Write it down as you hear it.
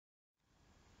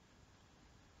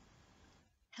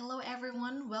Hello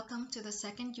everyone, welcome to the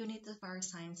second unit of our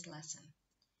science lesson.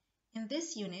 In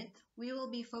this unit, we will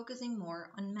be focusing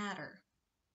more on matter.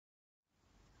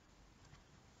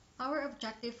 Our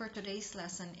objective for today's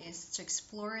lesson is to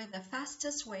explore the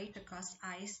fastest way to cause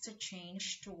ice to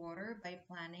change to water by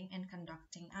planning and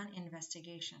conducting an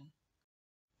investigation.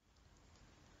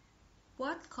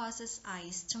 What causes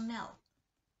ice to melt?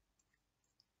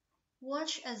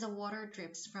 Watch as the water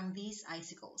drips from these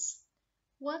icicles.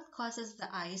 What causes the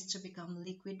ice to become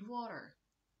liquid water?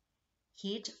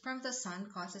 Heat from the sun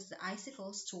causes the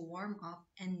icicles to warm up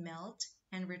and melt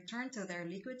and return to their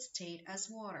liquid state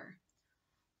as water.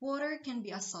 Water can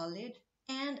be a solid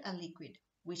and a liquid,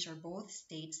 which are both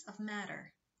states of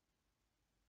matter.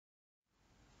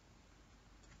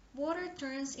 Water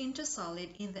turns into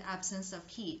solid in the absence of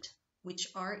heat, which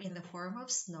are in the form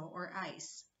of snow or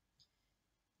ice.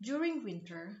 During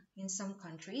winter, in some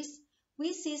countries,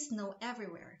 we see snow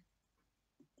everywhere.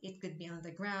 It could be on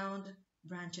the ground,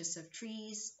 branches of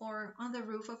trees, or on the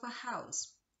roof of a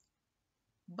house.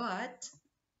 But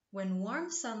when warm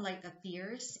sunlight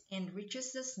appears and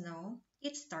reaches the snow,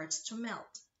 it starts to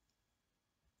melt.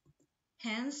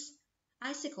 Hence,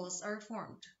 icicles are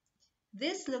formed.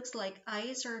 This looks like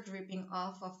ice are dripping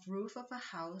off of the roof of a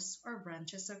house or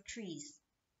branches of trees.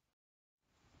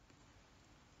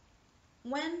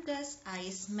 When does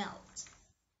ice melt?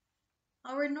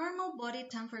 Our normal body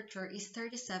temperature is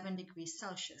 37 degrees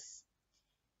Celsius.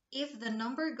 If the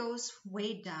number goes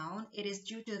way down, it is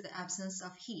due to the absence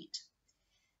of heat.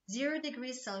 0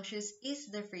 degrees Celsius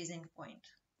is the freezing point.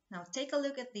 Now take a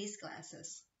look at these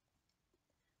glasses.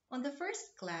 On the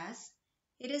first glass,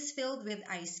 it is filled with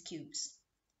ice cubes.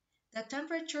 The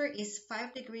temperature is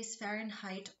 5 degrees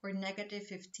Fahrenheit or negative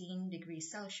 15 degrees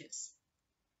Celsius.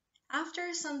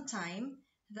 After some time,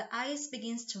 the ice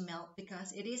begins to melt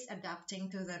because it is adapting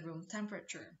to the room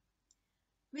temperature.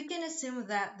 We can assume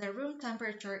that the room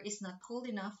temperature is not cold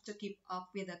enough to keep up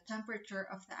with the temperature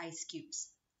of the ice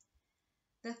cubes.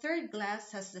 The third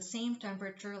glass has the same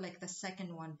temperature like the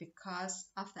second one because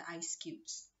of the ice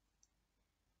cubes.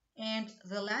 And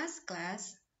the last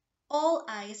glass, all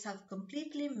ice have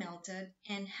completely melted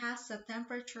and has a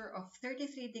temperature of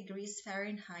 33 degrees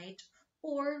Fahrenheit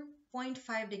or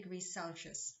 0.5 degrees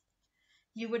Celsius.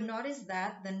 You would notice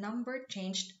that the number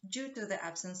changed due to the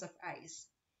absence of ice.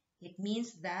 It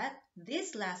means that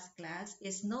this last glass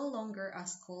is no longer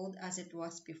as cold as it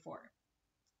was before.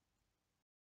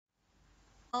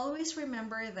 Always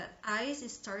remember that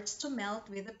ice starts to melt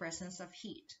with the presence of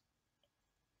heat.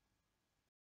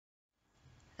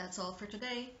 That's all for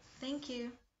today. Thank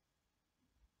you.